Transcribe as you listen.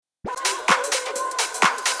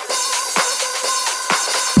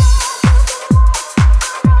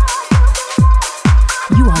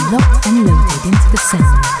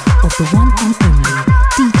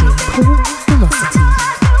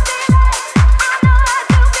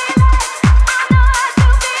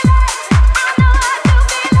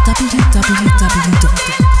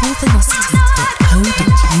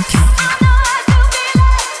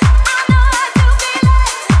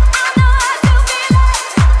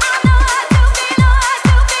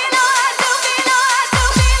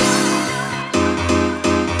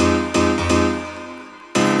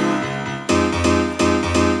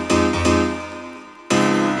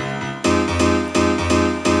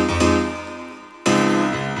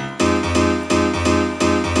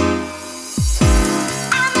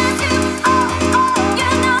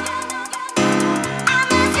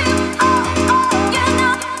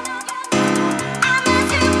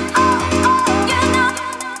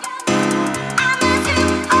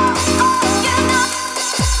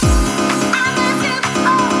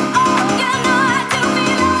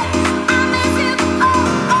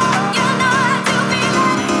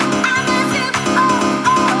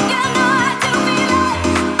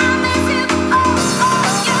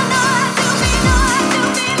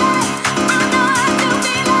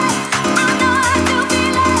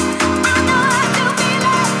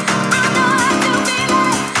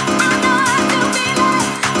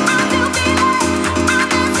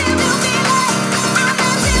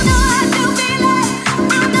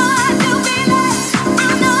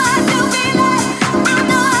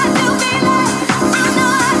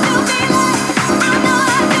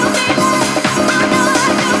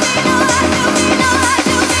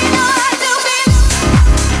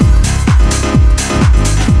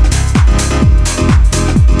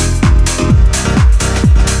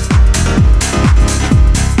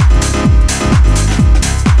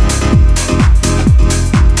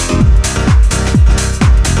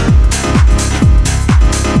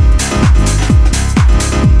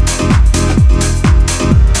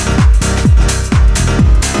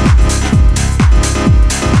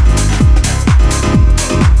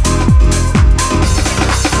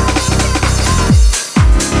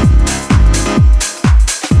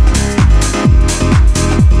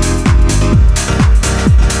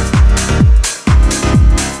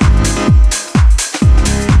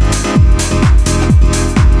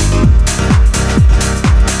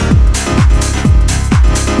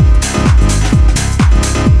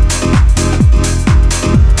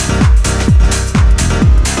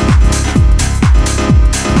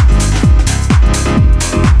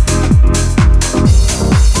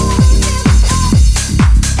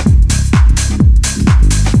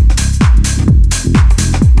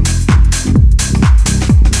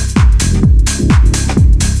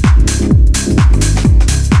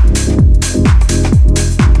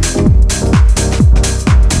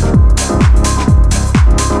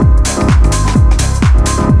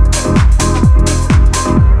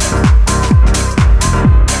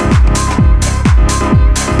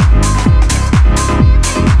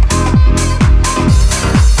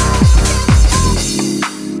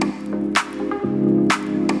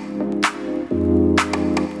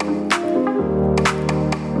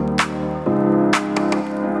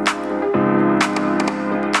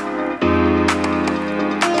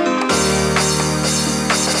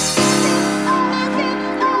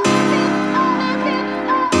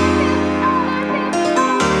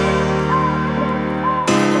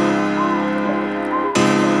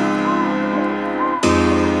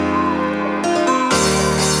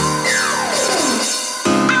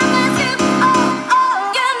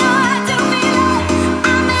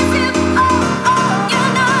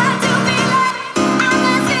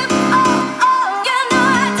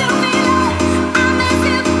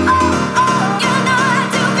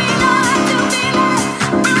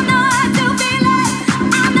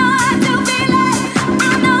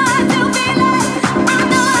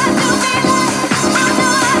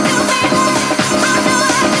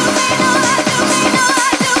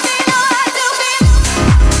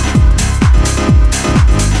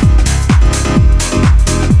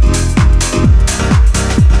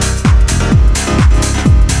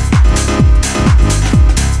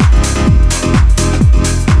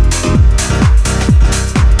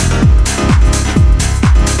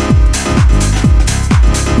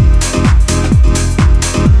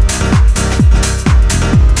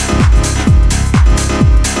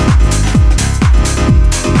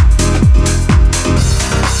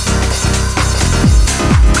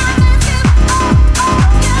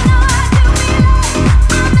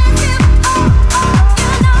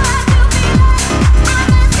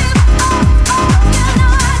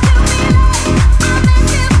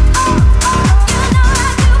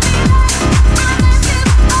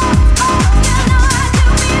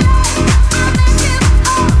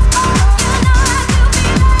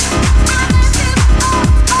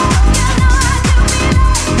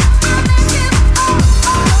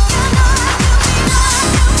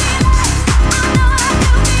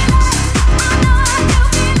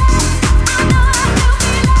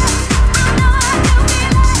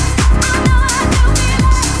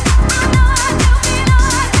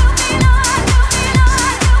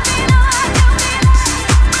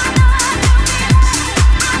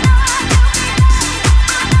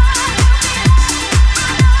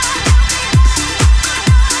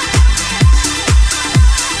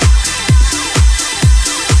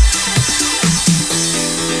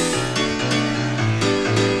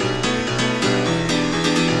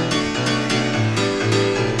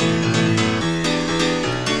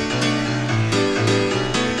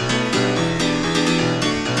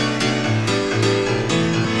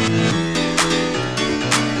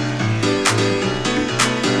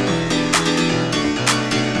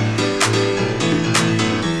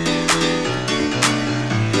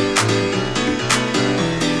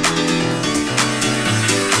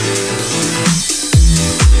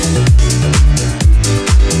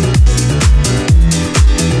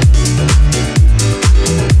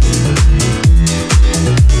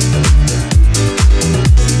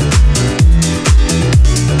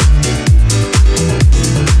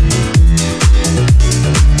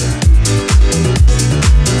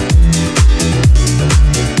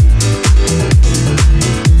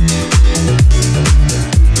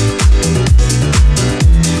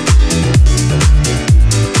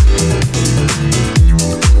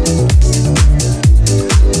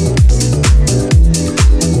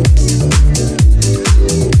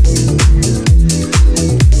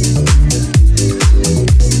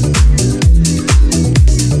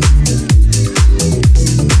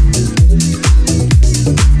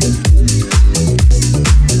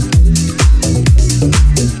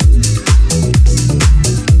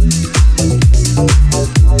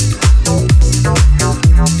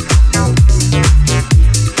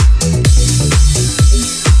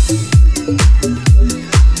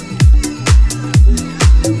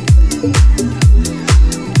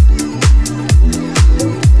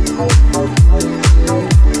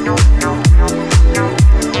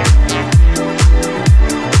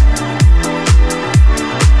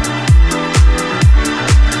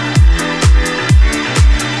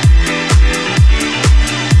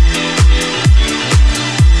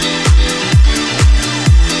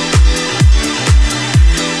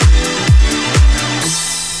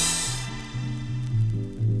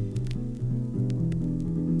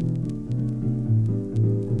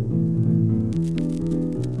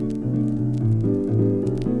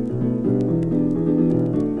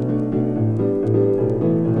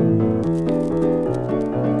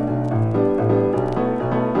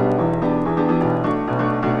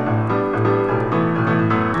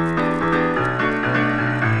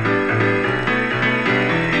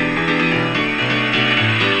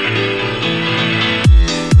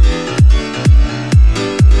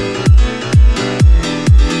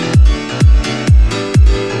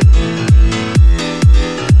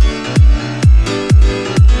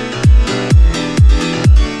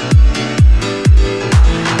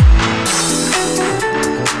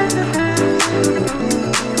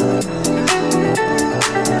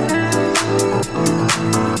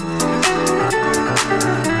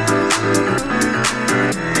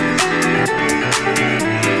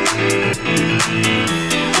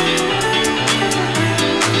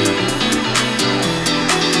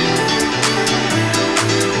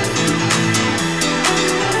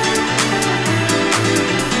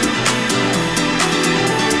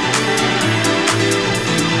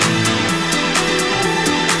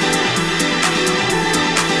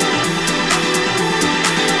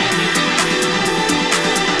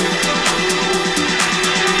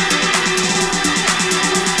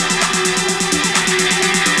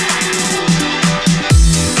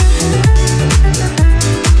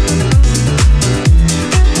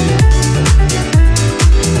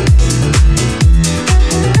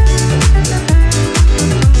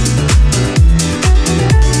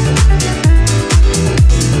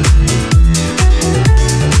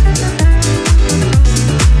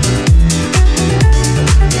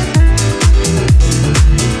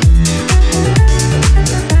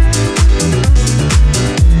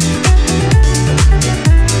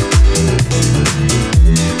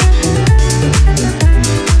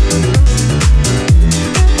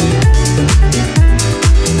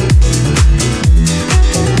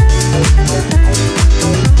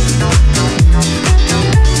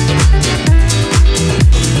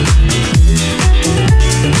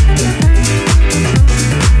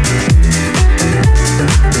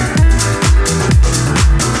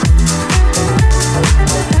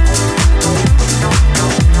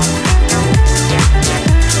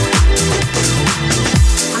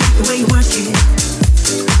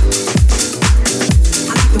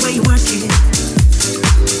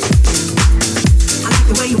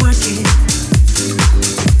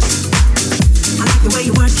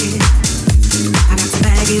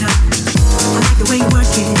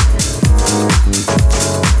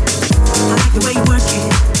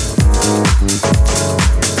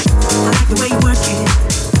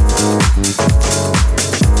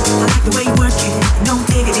no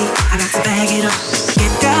diggity, I got to bag it up.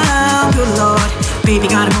 Get down, good lord, baby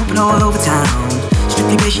got him open all over town.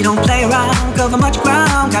 Strictly bitch, you don't play around, cover much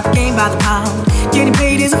ground, got the game by the pound. Getting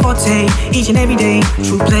paid is a forte, each and every day,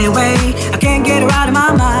 true play away. I can't get her out of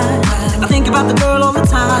my mind, I think about the girl all the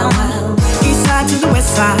time. East side to the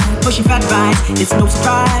west side, pushing fat rides, it's no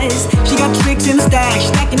surprise. She got tricks in the stash,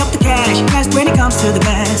 stacking up the cash, fast when it comes to the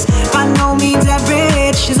gas. By no means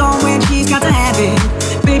average, she's on when she's got to have it.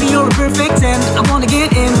 Baby, you're a perfect 10, I wanna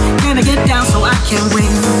get in, can I get down so I can win?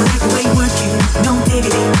 I like the way you work it, no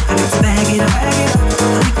diggity, I got to bag it up.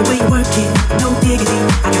 I like the way you work it, no diggity,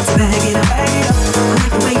 I got to bag it up. I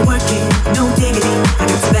like the way you work it, no diggity, I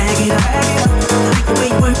got to bag it up. I like the way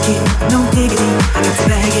you work it, no diggity, I got to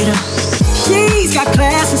bag it up. She's got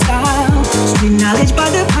class and style, street knowledge by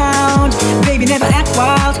the pound. Baby never act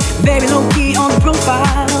wild, very low key on the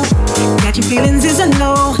profile. Catching feelings is a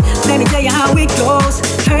no, let me tell you how it goes.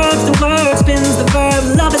 Herbs the word, spins the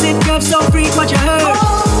verb, love is it curves so free, what you heard.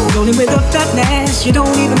 Rolling with the fatness, you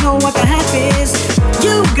don't even know what the half is.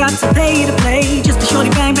 You got to pay to play, just a shorty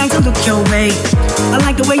bang bang to look your way. I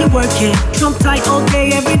like the way you work it, trump tight all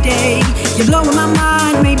day, every day. You're blowing my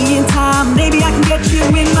mind, maybe in time, maybe I can get you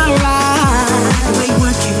in my ride. I like the way you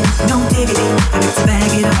work it, no diggity, I got to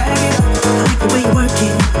bag it up. I like the way you work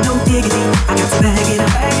it, no diggity, I got to bag it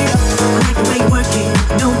up. I like the way you work it,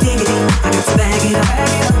 no diggity, I got to bag it up.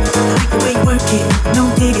 I like the way you work it, no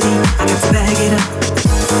diggity, I got to bag it up.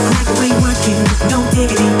 I like the way you work it, no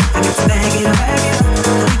diggity, I got to bag it up. I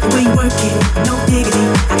like the way you work it, no diggity,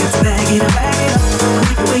 I got to bag it up. I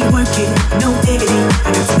like the way you work it, no diggity,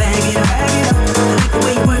 I got to bag it up. I like the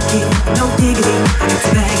way you work it, no diggity, I got to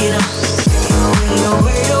bag it up.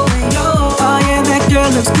 Oh yeah, that girl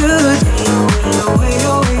looks good.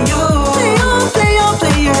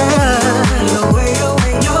 Player.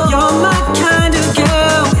 You're my kind of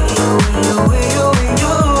girl.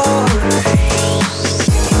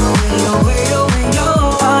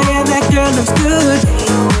 Oh yeah, that girl looks good.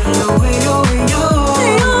 Player.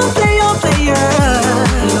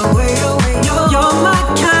 You're my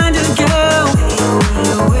kind of girl.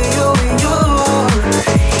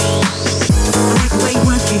 I like the way you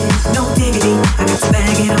work it, no diggity, I got to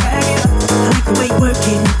bag it up. I like the way you work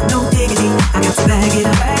it, no diggity, I got to bag it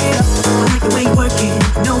up. I like the way you work it,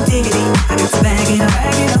 no diggity, I got to bag it up.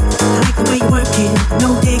 I like the way you work it, no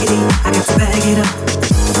diggity, I got to bag it up.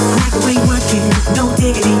 I like the way you work it, no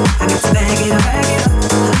diggity, I got to bag it up.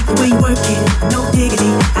 I like the way you work it, no diggity,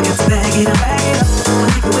 I got to bag it up. I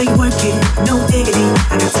like the way you work it, no diggity,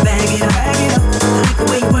 I got to bag it up. I like the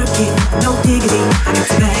way you work it, no diggity, I got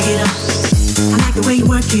to bag it up. I like the way you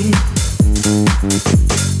work it.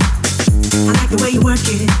 I like the way you work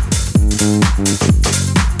it.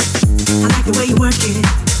 I like the way you work it.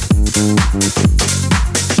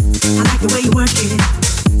 I like the way you work it.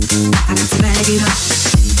 I got to bag it up.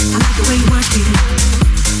 I like the way you work it.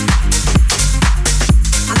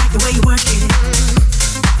 I like the way you work it.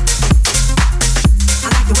 I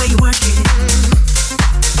like the way you work it.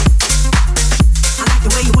 I like the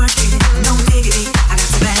way you work it. No diggity, I got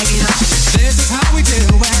to bag it up. This is how we do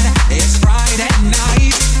it. It's Friday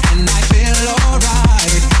night and I feel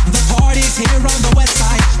alright. The party's here on the west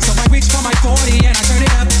side, so I reach for my 40 and I turn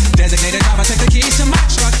it up. Designated driver, take the keys to my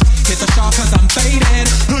truck. Hit the shop cause I'm faded.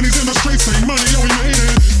 Honey's in the streets, say money, oh we made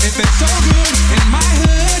it. It feels so good in my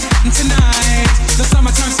hood tonight. The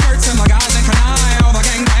summertime skirts and my guys and canai. All the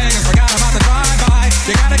gangbangers forgot about the drive-by.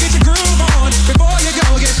 You gotta get your groove on before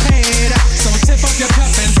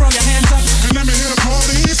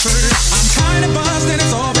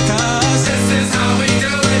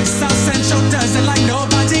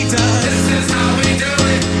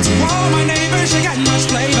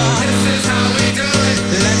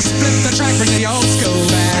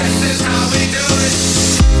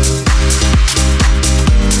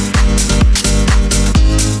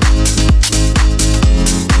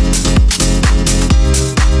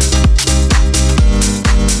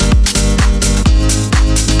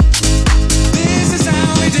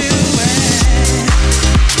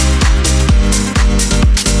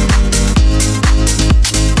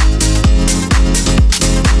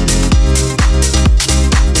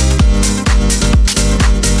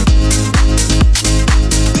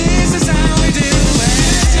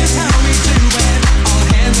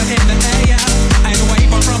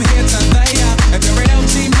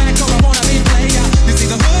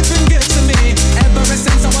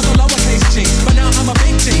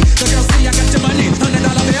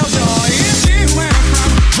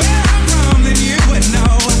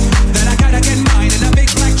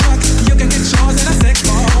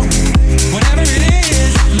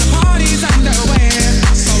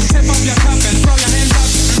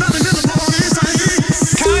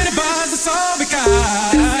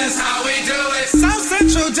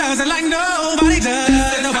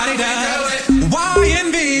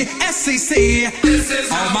FCC.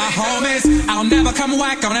 All my homies, I'll never come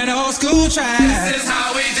whack on an old school track. This is how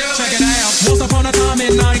we do Check it out. Once upon a time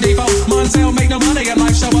in '94, Montel made no money and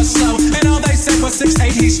life show was slow. And all they said was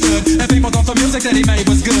 6'8" he stood. And people thought the music that he made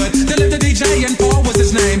was good. They lived a DJ and Paul was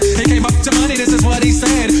his name. He came up to money, this is what he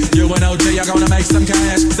said. You and OG are gonna make some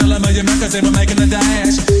cash. Sell a million records and we're making the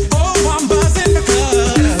dash. Oh, I'm buzzing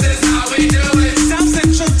because this is how we do it. South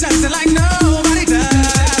Central does it like nobody does.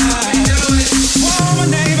 Whoa, my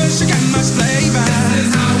neighbors, she got much flavor. This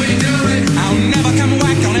is how we do it. I'll never come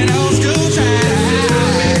whack on an old school track.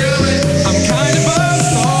 I'm kind of buzzed,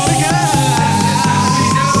 so because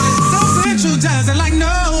South Central does it like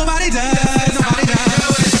nobody does. Nobody does.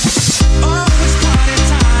 Oh, it's party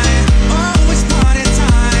time. Oh, it's party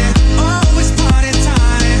time. Oh, it's party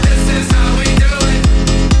time. This is how we do it.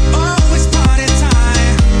 Oh, it's party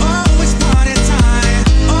time. Oh, it's party time.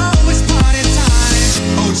 Oh, it's party time.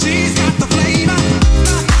 Oh, she's got the flavor.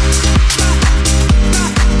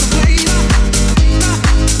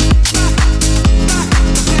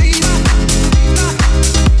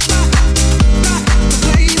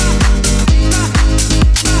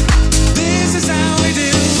 This is how we do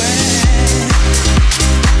it.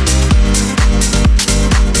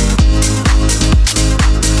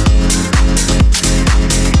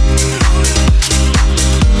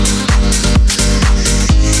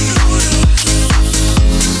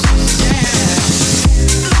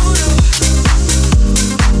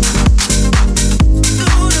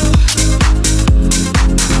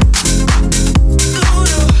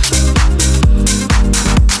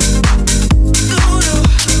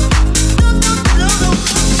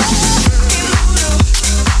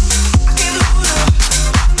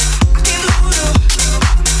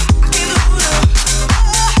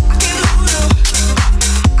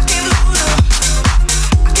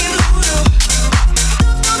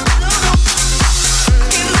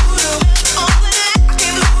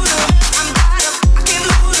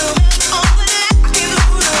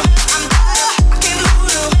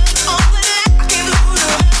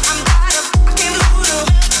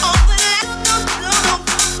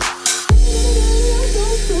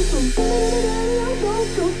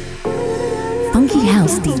 Funky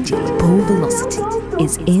house DJ Paul Velocity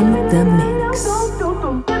is in the mix.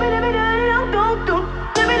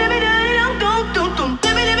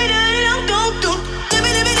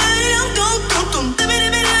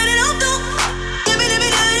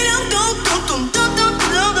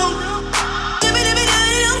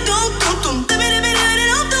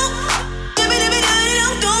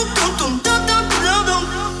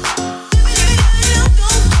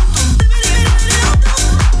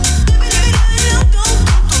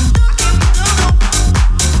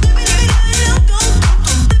 Don't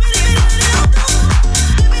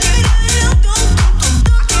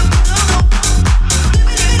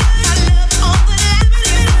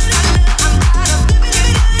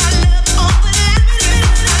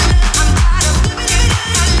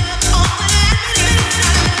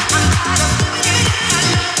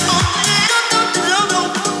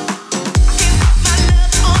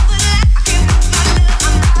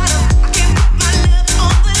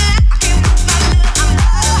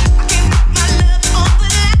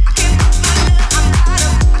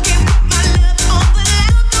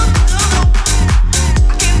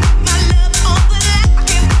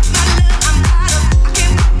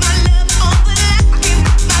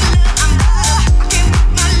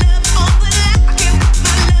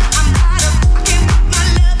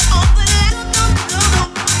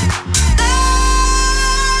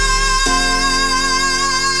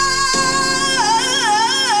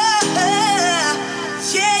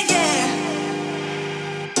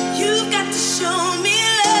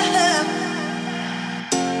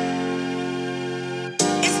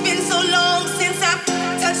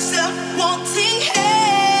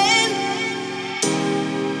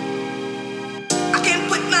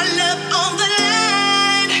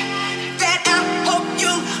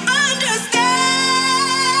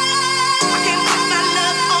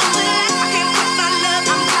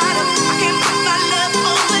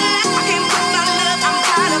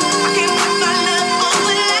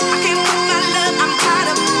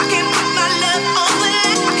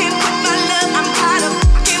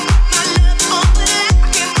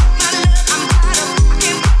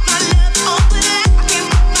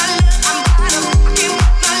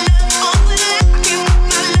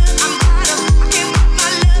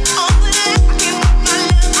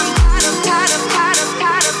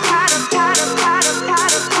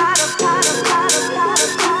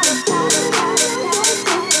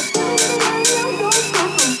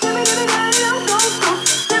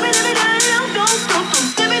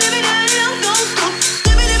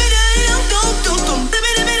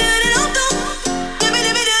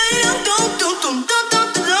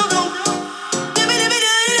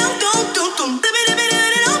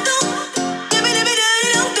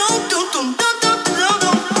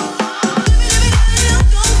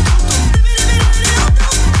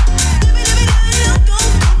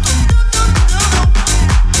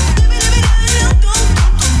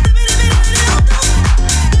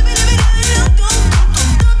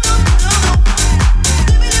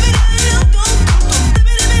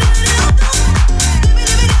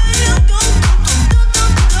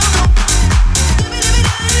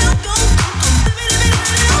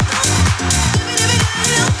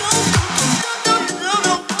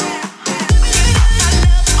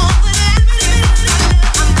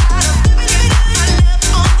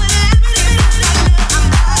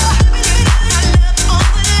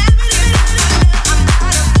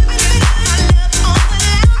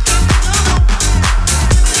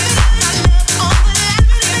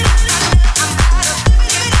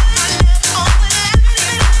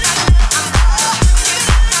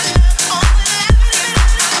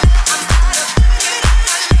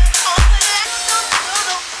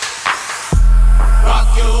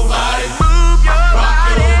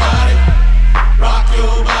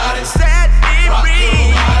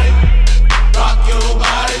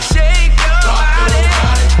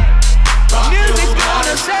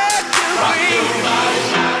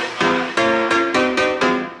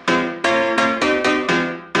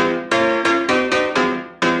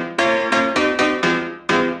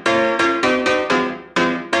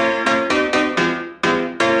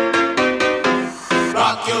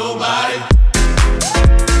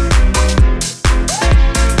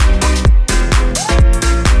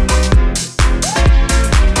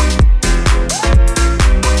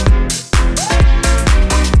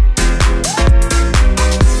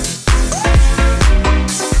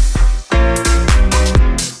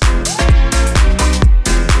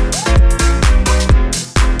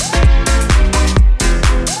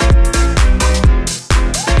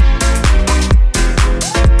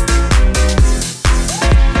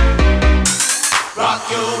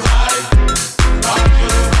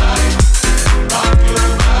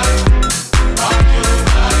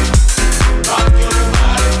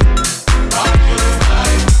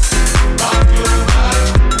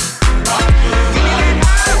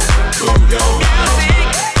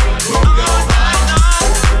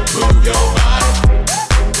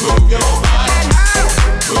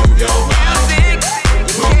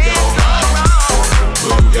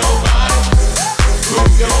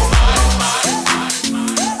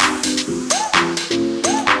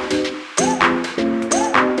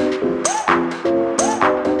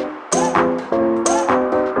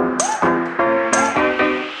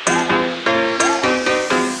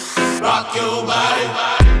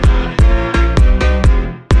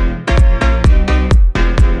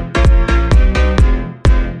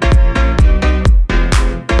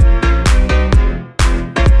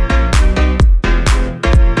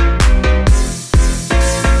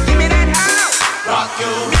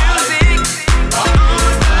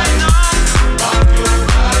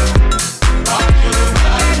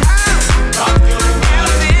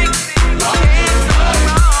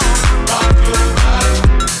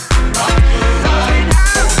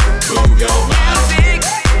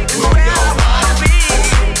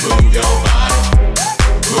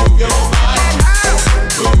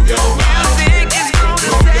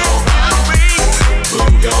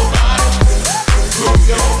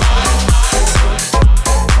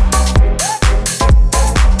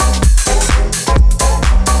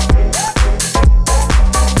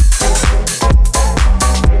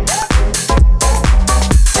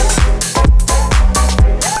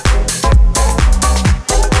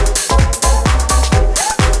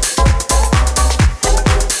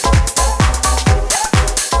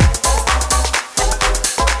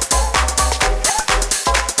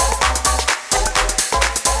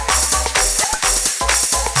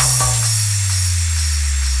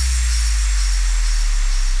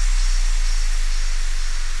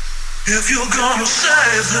If you're gonna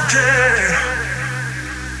save the day,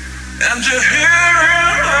 and you're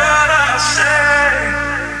hearing what I say,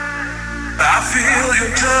 I feel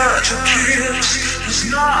your touch, a kiss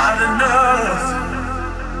is not enough.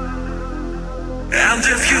 And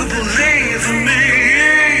if you believe in me,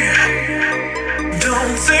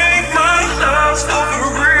 don't think my love's for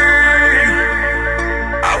free.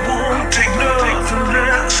 I won't take nothing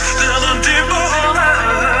less than a deeper love.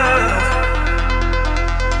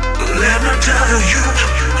 Let me tell you,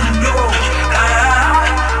 no,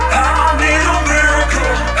 I need a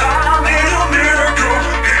miracle. I need a miracle.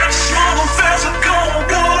 It's small affairs are gonna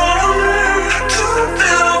to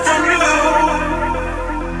feel from you.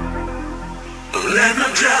 Let me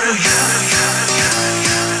tell you.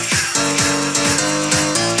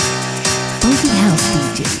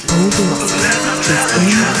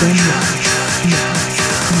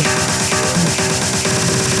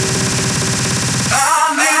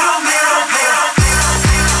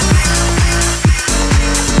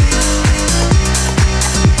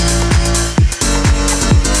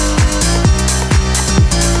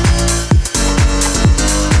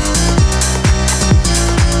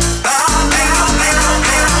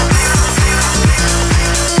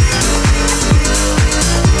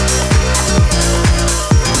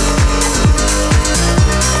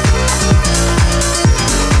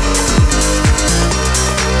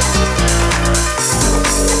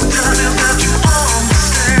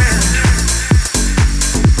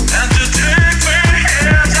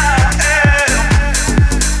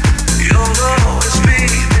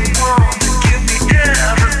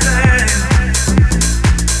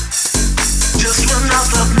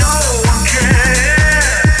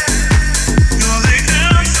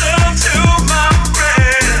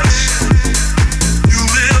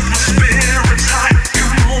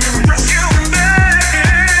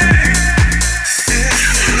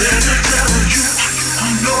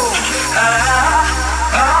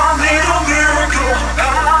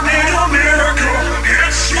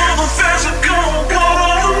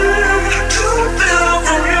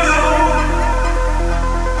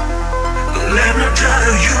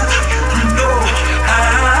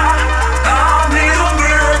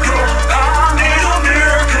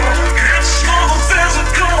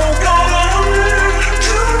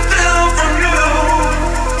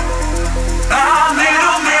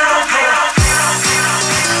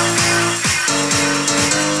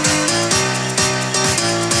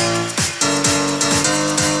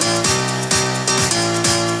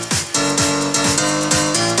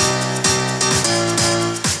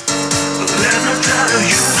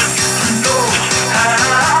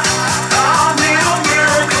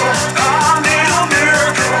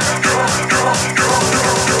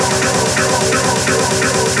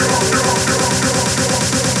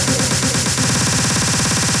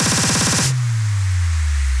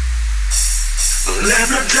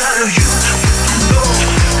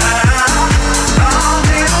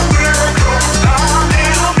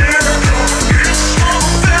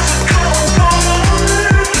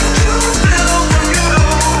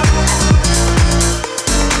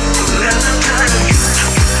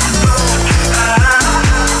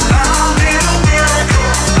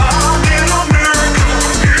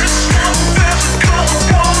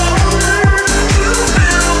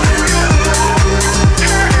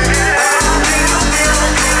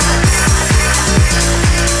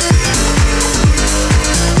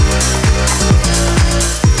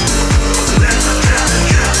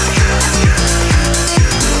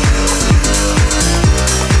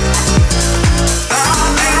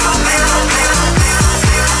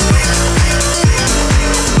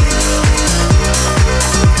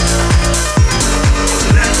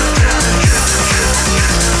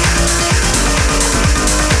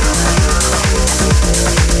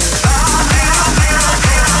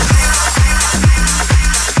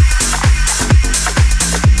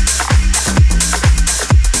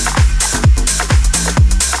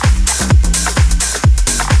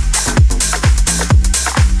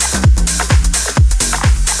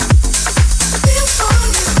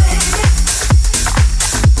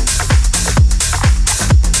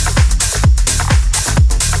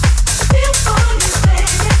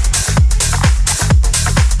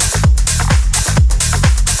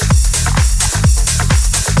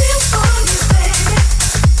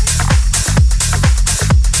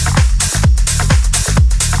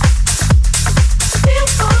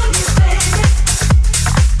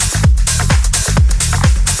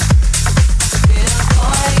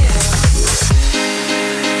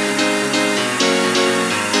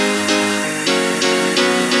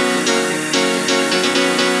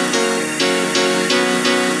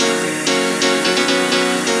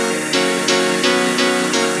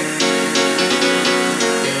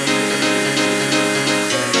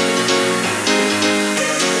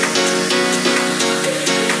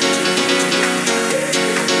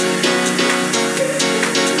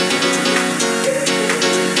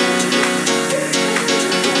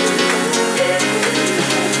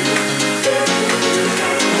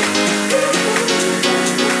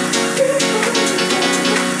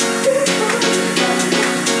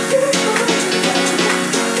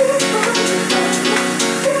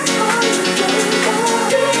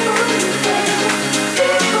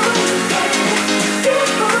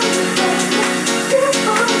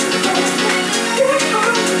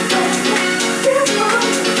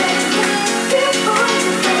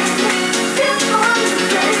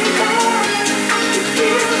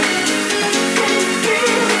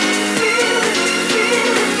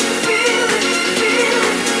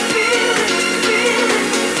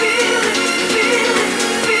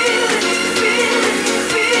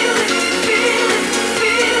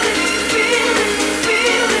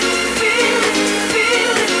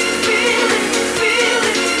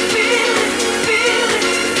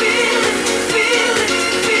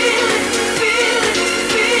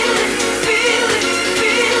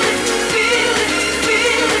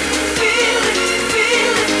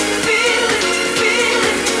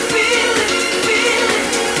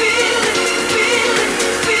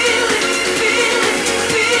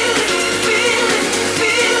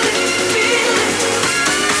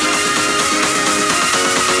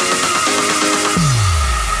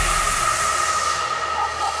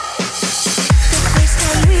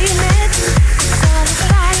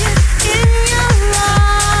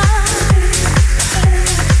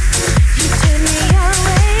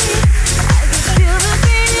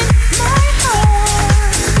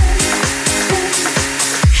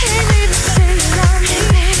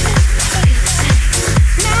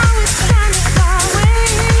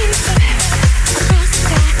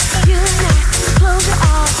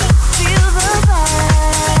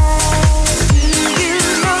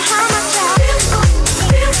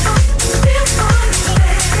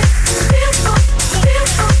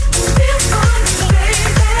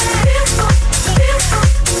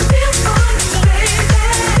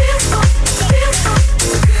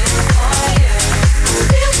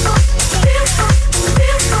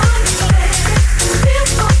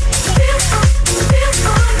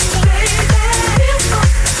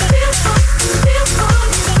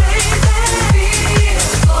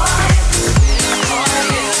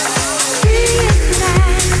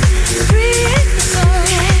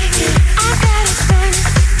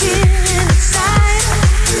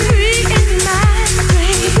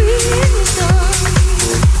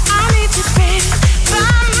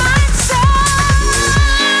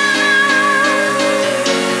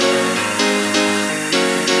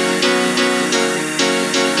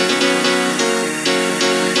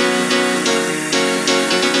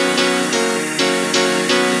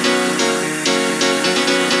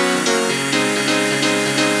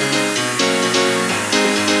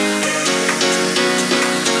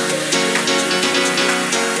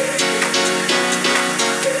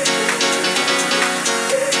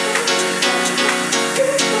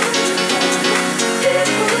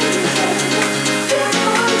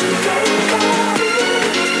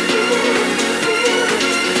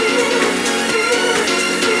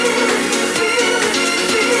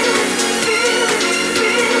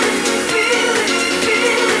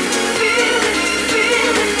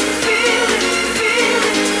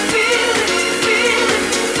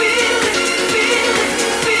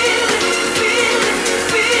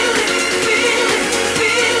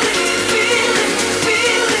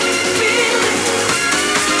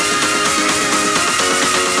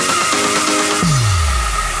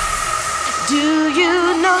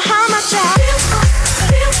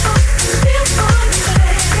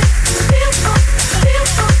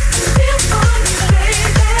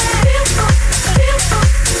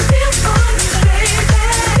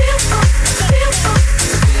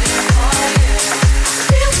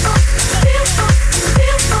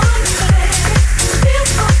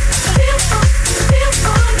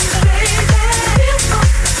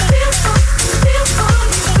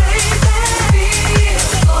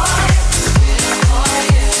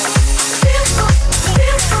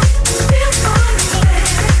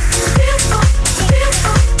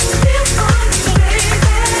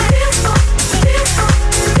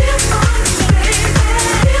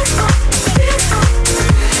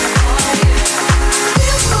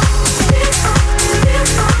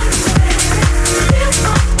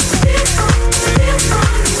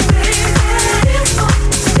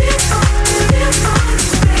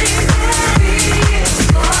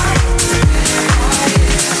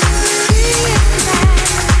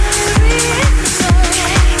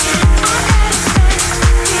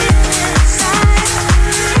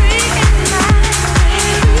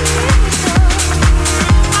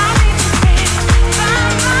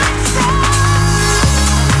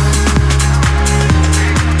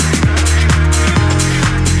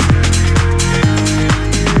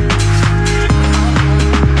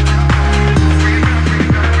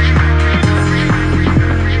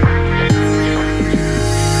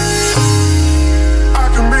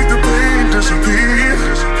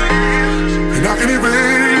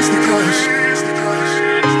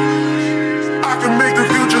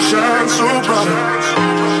 bright.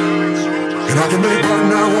 And I can make right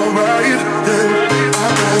now alright. Yeah, I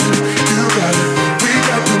got it, you got it. We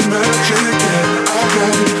got the magic. Yeah, I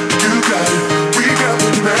got it, you got it. We got the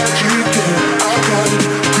magic. Yeah, I got it,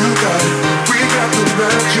 you got it. We got the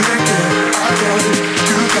magic. Yeah, I got it,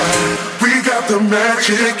 you got it. We got the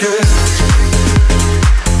magic. Yeah.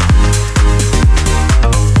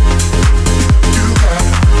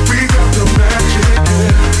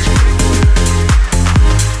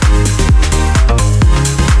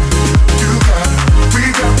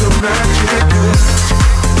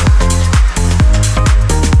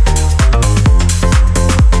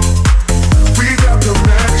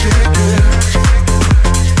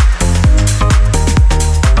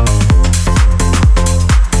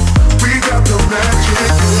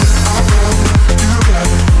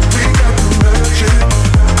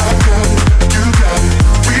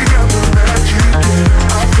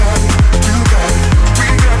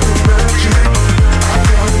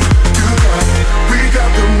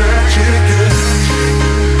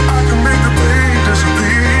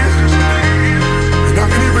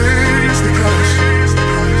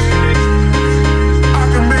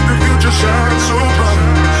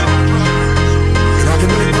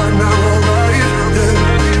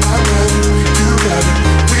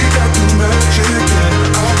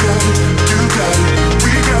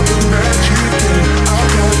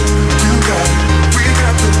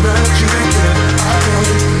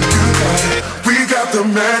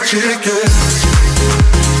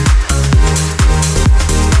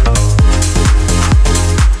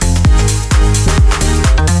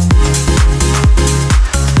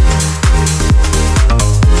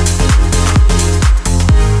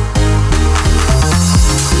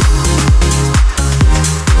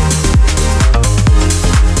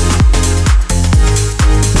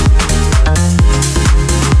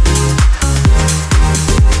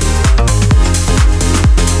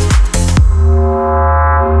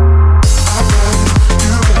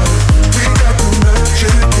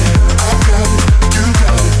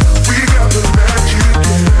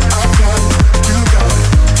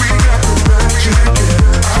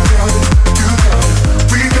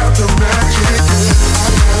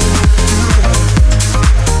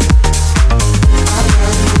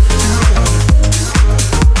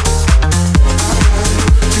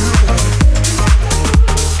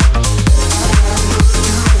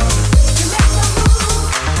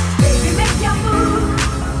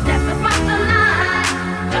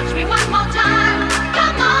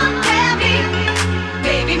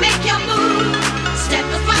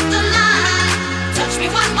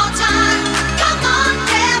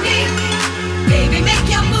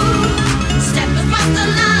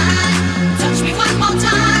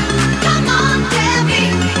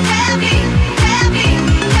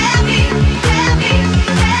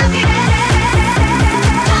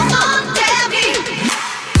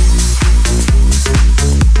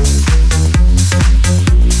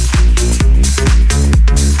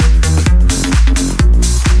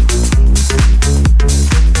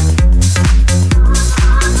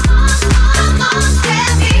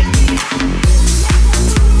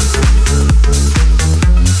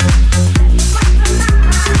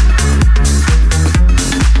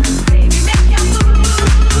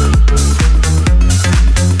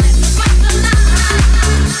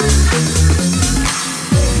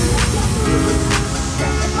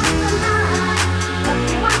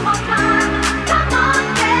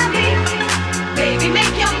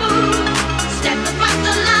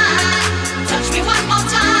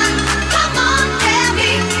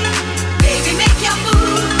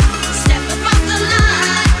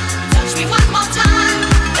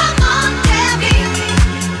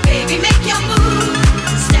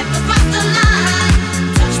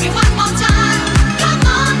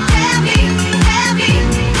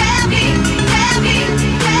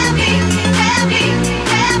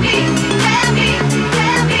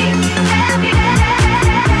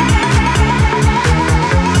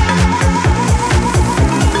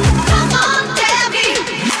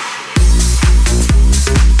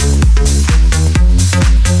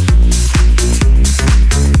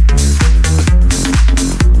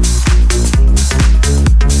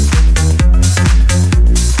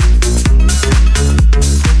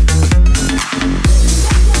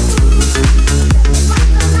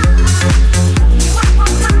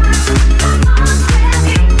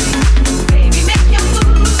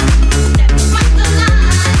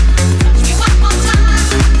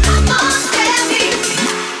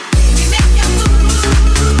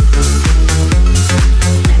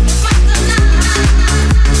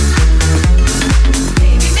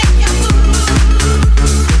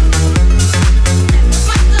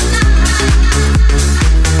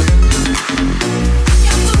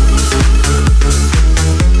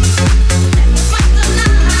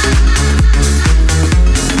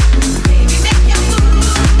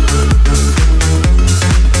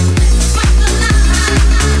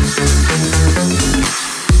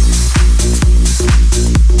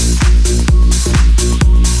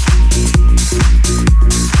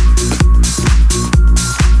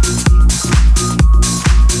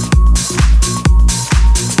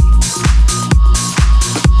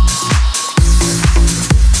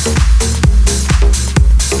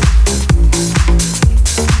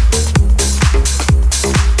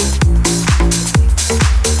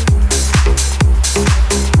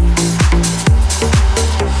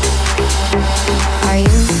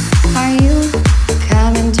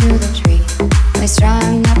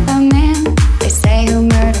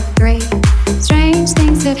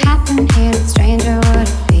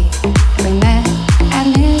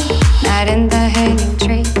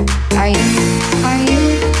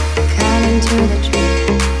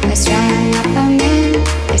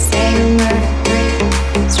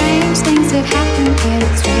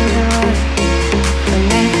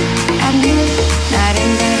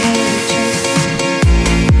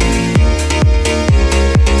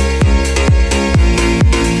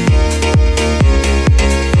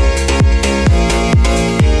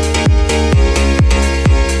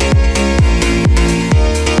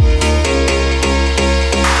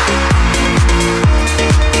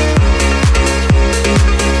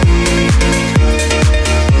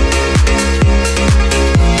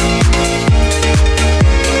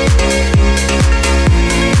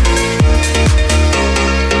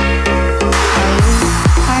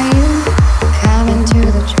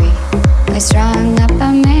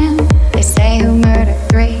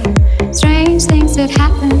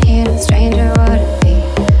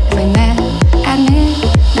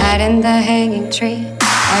 night in the hanging tree.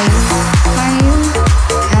 Are you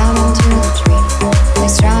coming to the tree? They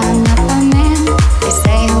strung up a man, they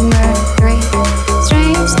say he'll murder three.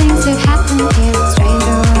 Strange things that happen here, a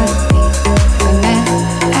stranger would be. We met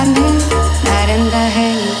at midnight in the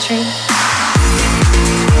hanging tree.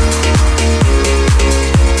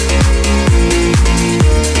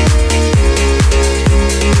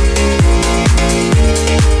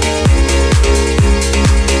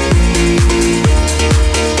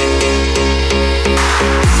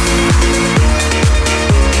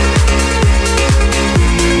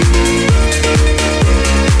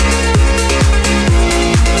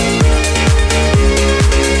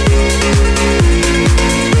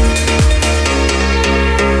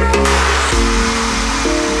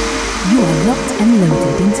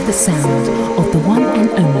 Into the sound of the one and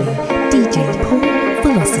only DJ Paul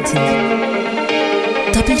Velocity.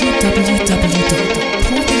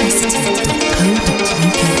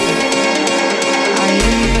 www.paulvelocity.co.uk.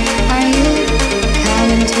 Are you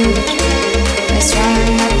coming to the tree? They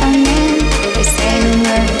strung up a man, they say he'll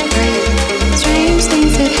murder three. Strange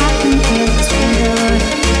things that happen here, a stranger would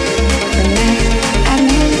be. We met at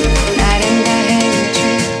midnight in the hanging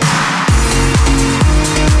tree.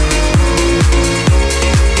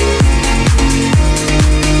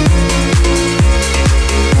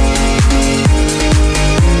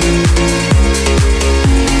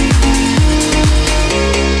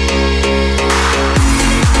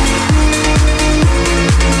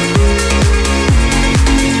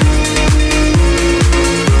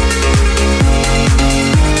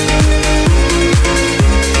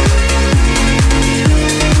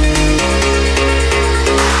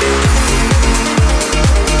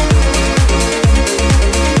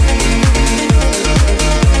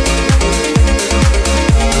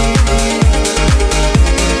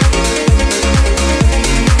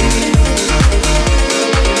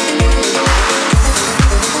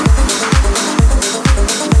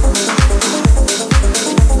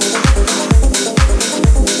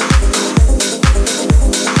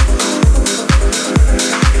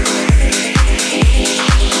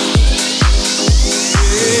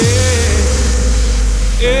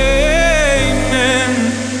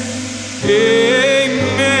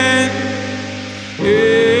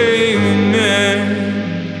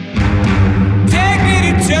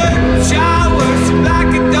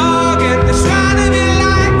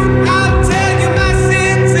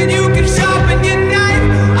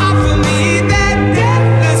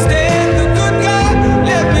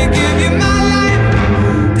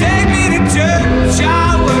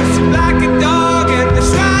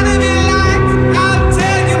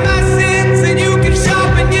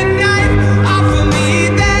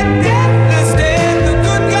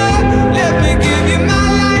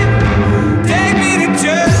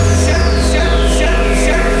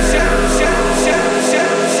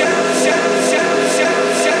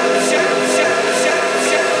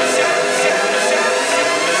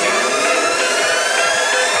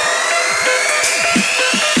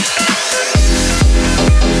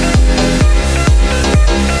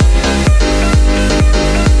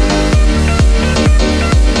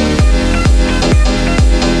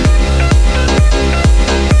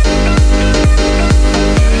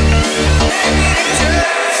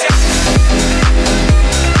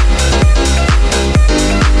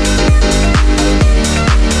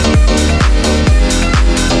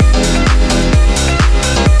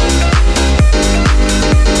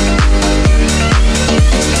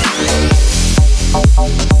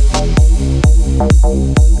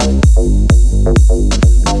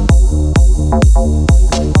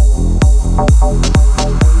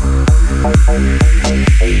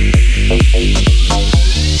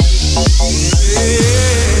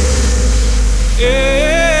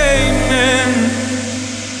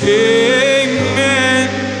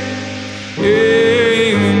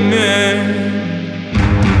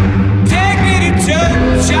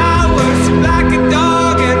 Like a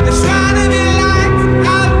dog at the shrine of your light,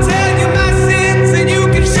 I'll tell you my sins and you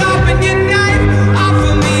can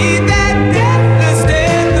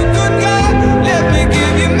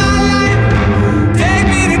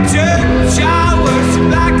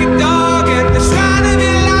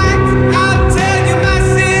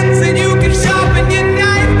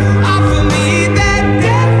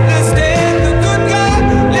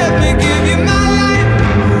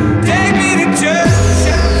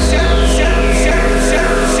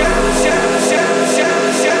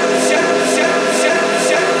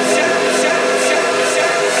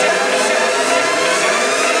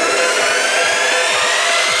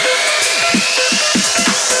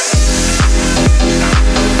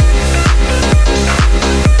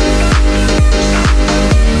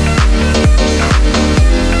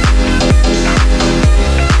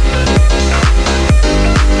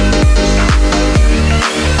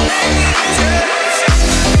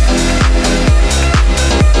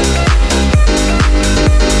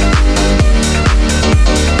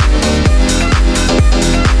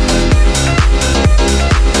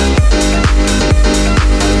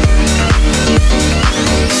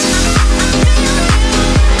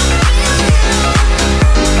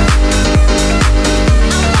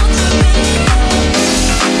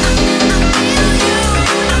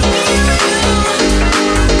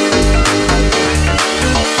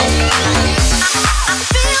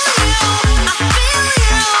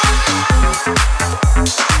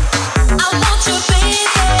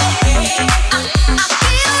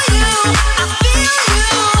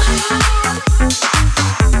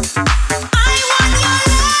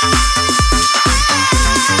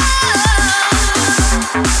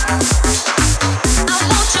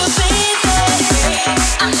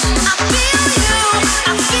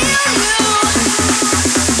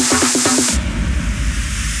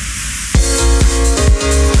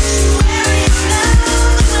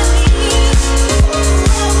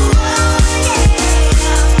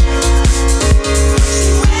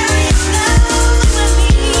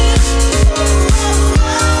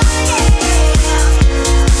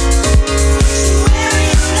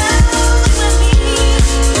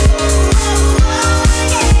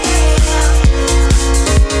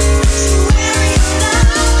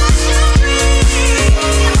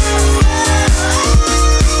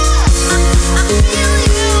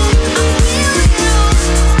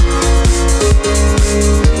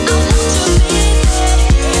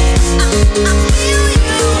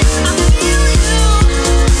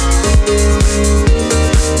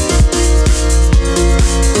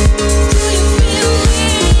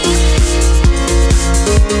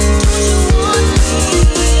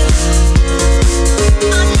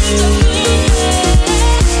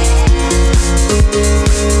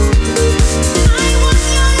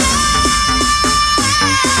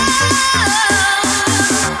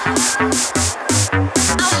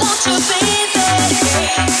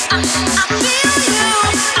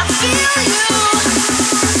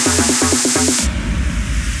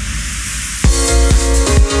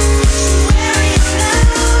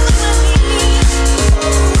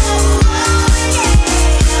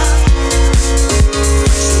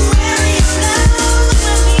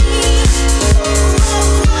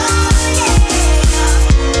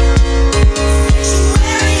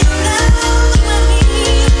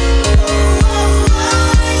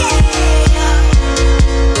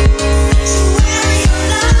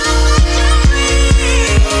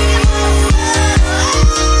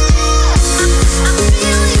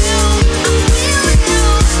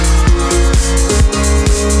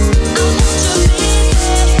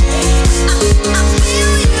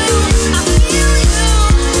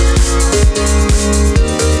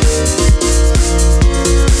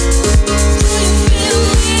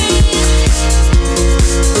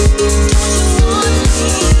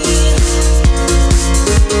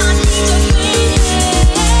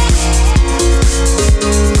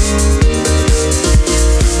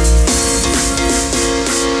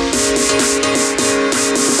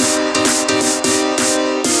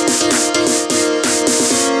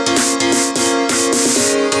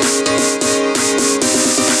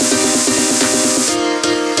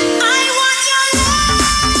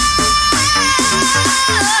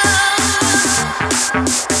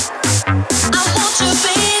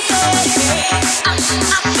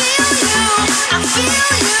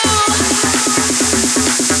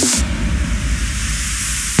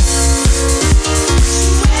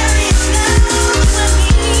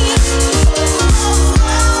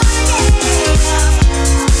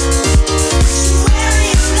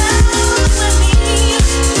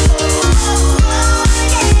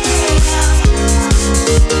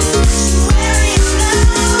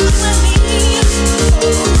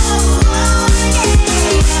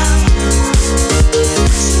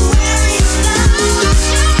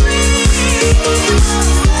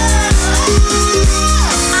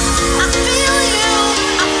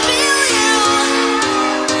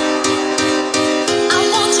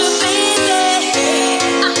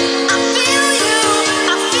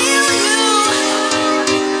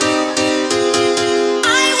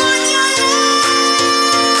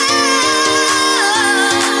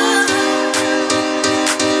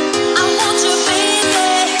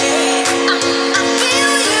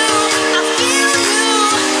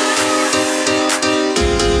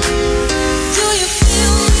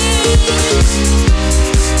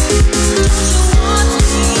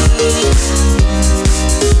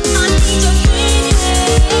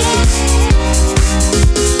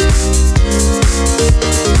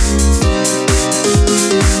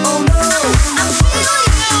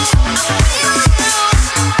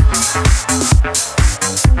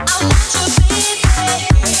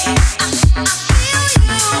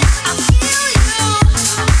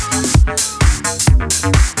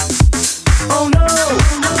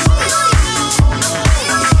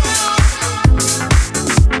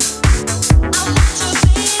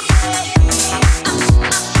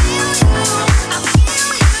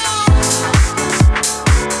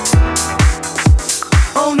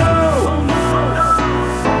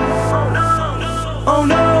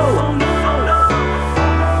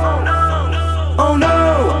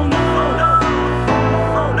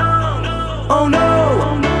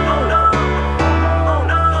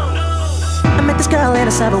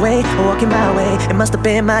subway, walking my way. It must have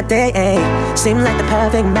been my day. Seemed like the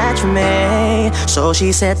perfect match for me. So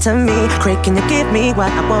she said to me, Craig, can you give me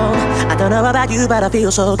what I want? I don't know about you, but I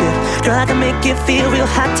feel so good. Girl, I can make you feel real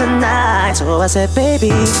hot tonight. So I said, baby,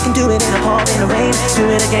 you can do it in a pour, in the rain. Do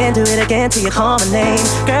it again till you call my name.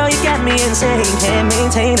 Girl, you got me insane. Can't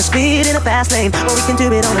maintain the speed in a fast lane. Or we can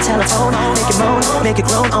do it on the telephone. Make it moan, make it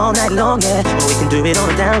groan all night long, yeah. Or we can do it on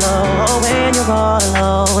the down low when you're all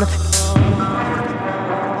alone.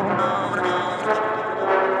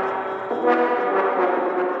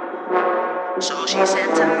 So she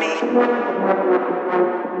said to me,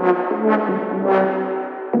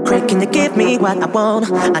 Craig, can you give me what I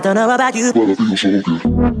want? I don't know about you, but I feel so good.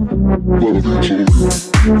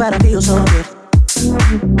 But I feel so good.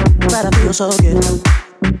 But I feel so good.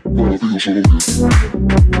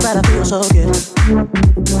 But I feel so good.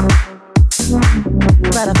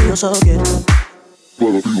 But I feel so good.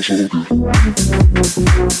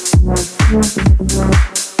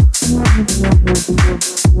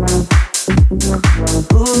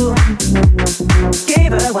 Ooh,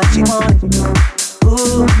 gave her what she wanted. Ooh,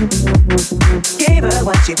 Ooh, gave her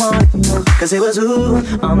what she wanted. Cause it was ooh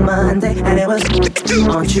on Monday, and it was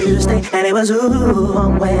on Tuesday, and it was ooh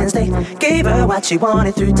on Wednesday. Gave her what she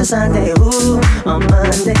wanted through to Sunday. Ooh on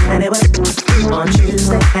Monday, and it was on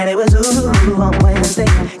Tuesday, and it was ooh on Wednesday.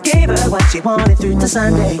 Gave her what she wanted through to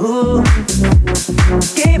Sunday. Ooh,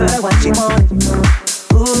 gave her what she wanted.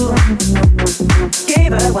 Ooh,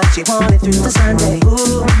 gave her what she wanted through to Sunday.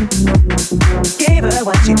 Ooh, gave her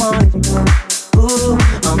what she wanted. Ooh,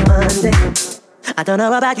 on Monday. I don't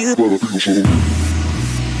know about you, but I feel so.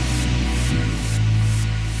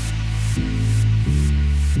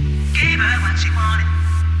 Gave her what she wanted.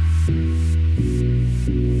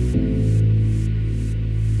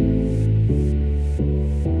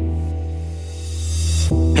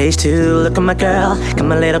 Page 2, look at my girl.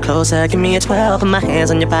 Come a little closer, give me a 12. Put my hands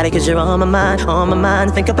on your body cause you're on my mind. On my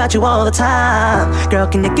mind, think about you all the time. Girl,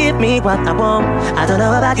 can you give me what I want? I don't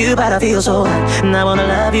know about you, but I feel so hot. And I wanna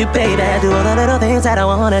love you, baby. Do all the little things that I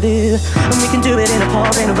wanna do. And we can do it in the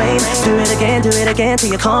pouring rain. Do it again till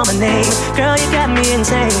you call my name. Girl, you got me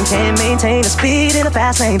insane. Can't maintain the speed in a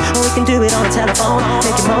fast lane. Or we can do it on the telephone.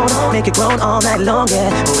 Make it moan, make it groan all night long, yeah.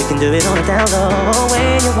 Or we can do it on the down low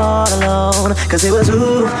when you're all alone. Cause it was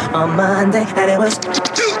ooh on Monday, and it was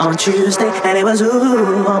on Tuesday, and it was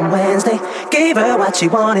ooh on Wednesday. Gave her what she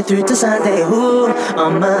wanted through to Sunday. Ooh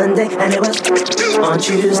on Monday, and it was on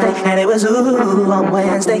Tuesday, and it was ooh on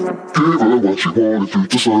Wednesday. Gave her what she wanted through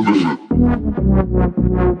to Sunday.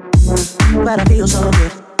 But I feel so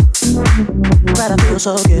good. But I feel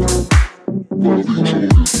so good.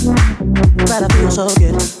 But I feel so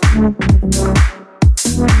good.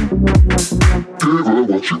 Gave her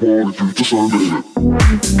what she wanted through to Sunday.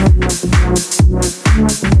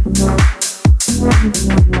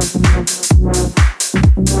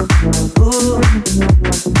 Ooh,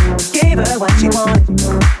 gave her what she wanted.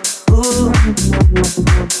 Ooh,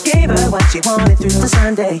 gave her what she wanted through to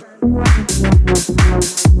Sunday.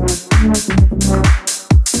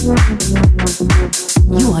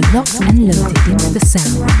 You are locked and loaded into the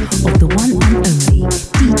sound of the one and only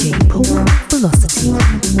DJ Paul Velocity.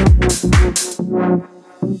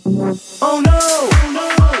 Oh no!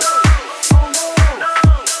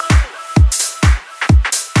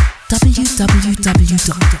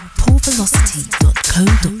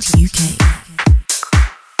 www.paulvelocity.co.uk